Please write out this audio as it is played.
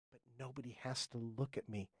Nobody has to look at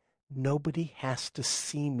me. Nobody has to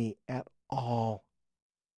see me at all.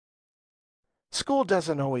 School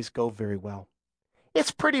doesn't always go very well. It's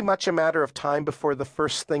pretty much a matter of time before the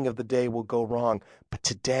first thing of the day will go wrong, but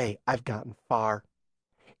today I've gotten far.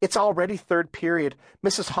 It's already third period.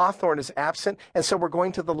 Mrs. Hawthorne is absent, and so we're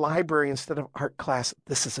going to the library instead of art class.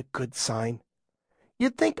 This is a good sign.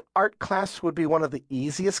 You'd think art class would be one of the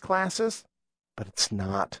easiest classes, but it's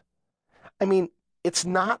not. I mean, it's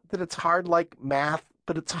not that it's hard like math,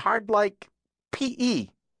 but it's hard like PE.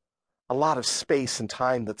 A lot of space and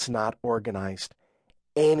time that's not organized.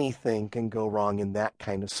 Anything can go wrong in that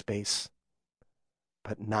kind of space,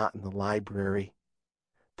 but not in the library.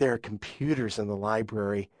 There are computers in the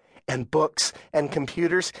library, and books and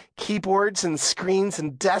computers, keyboards and screens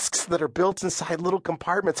and desks that are built inside little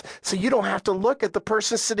compartments, so you don't have to look at the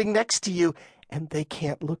person sitting next to you, and they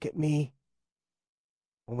can't look at me.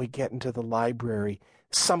 When we get into the library,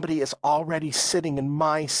 somebody is already sitting in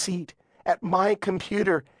my seat, at my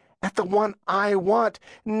computer, at the one I want.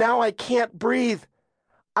 Now I can't breathe.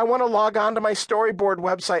 I want to log on to my storyboard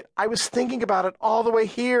website. I was thinking about it all the way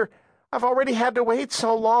here. I've already had to wait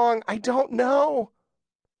so long. I don't know.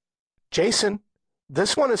 Jason,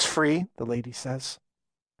 this one is free, the lady says.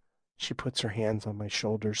 She puts her hands on my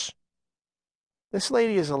shoulders. This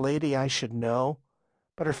lady is a lady I should know,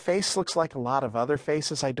 but her face looks like a lot of other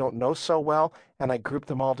faces I don't know so well, and I group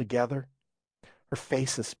them all together. Her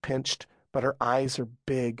face is pinched, but her eyes are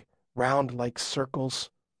big, round like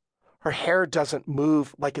circles. Her hair doesn't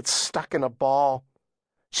move, like it's stuck in a ball.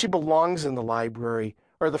 She belongs in the library,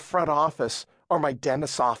 or the front office, or my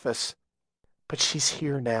dentist's office. But she's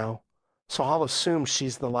here now, so I'll assume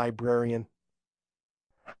she's the librarian.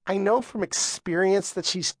 I know from experience that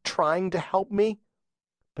she's trying to help me,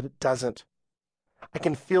 but it doesn't. I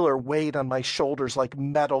can feel her weight on my shoulders like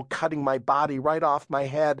metal cutting my body right off my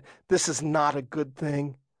head. This is not a good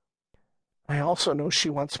thing. I also know she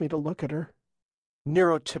wants me to look at her.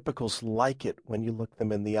 Neurotypicals like it when you look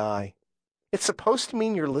them in the eye. It's supposed to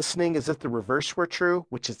mean you're listening as if the reverse were true,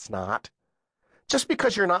 which it's not. Just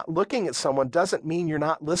because you're not looking at someone doesn't mean you're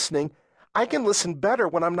not listening. I can listen better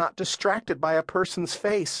when I'm not distracted by a person's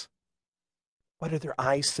face. What are their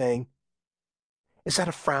eyes saying? Is that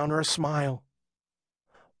a frown or a smile?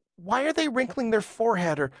 Why are they wrinkling their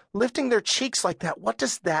forehead or lifting their cheeks like that? What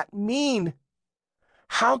does that mean?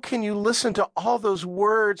 How can you listen to all those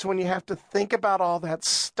words when you have to think about all that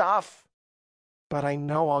stuff? But I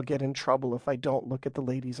know I'll get in trouble if I don't look at the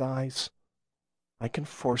lady's eyes. I can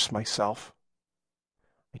force myself.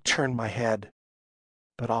 I turn my head,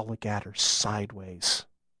 but I'll look at her sideways.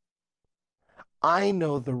 I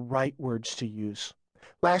know the right words to use.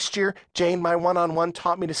 Last year, Jane, my one-on-one,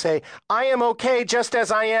 taught me to say, I am okay just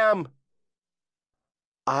as I am.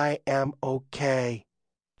 I am okay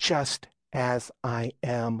just as I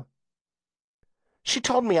am. She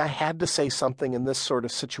told me I had to say something in this sort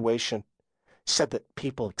of situation. She said that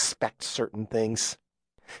people expect certain things.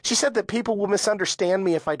 She said that people will misunderstand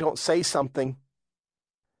me if I don't say something.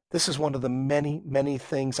 This is one of the many, many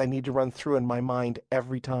things I need to run through in my mind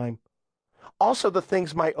every time. Also the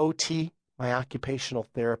things my OT, my occupational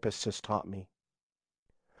therapist, has taught me.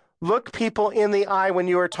 Look people in the eye when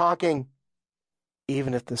you are talking,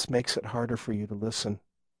 even if this makes it harder for you to listen.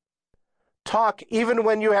 Talk even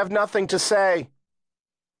when you have nothing to say.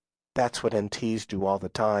 That's what NTs do all the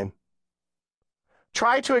time.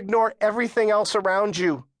 Try to ignore everything else around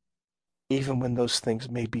you, even when those things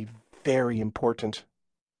may be very important.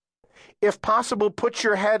 If possible, put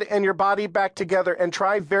your head and your body back together and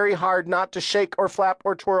try very hard not to shake or flap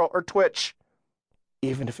or twirl or twitch,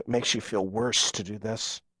 even if it makes you feel worse to do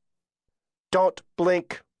this. Don't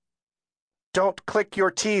blink. Don't click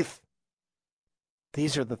your teeth.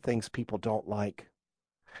 These are the things people don't like.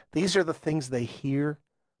 These are the things they hear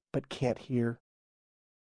but can't hear.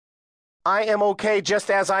 I am okay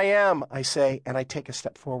just as I am, I say, and I take a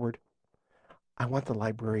step forward. I want the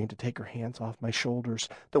librarian to take her hands off my shoulders.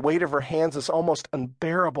 The weight of her hands is almost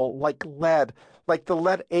unbearable, like lead, like the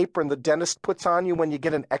lead apron the dentist puts on you when you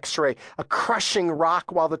get an x-ray, a crushing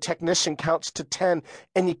rock while the technician counts to 10,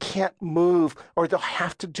 and you can't move, or they'll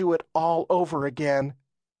have to do it all over again.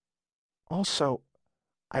 Also,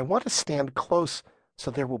 I want to stand close so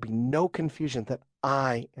there will be no confusion that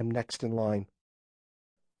I am next in line.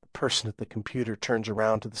 The person at the computer turns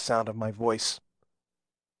around to the sound of my voice.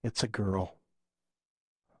 It's a girl.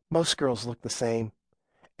 Most girls look the same,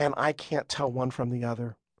 and I can't tell one from the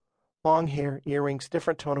other. Long hair, earrings,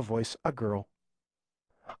 different tone of voice, a girl.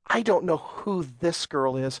 I don't know who this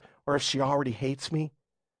girl is or if she already hates me,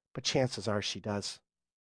 but chances are she does.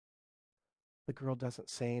 The girl doesn't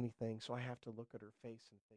say anything, so I have to look at her face and think.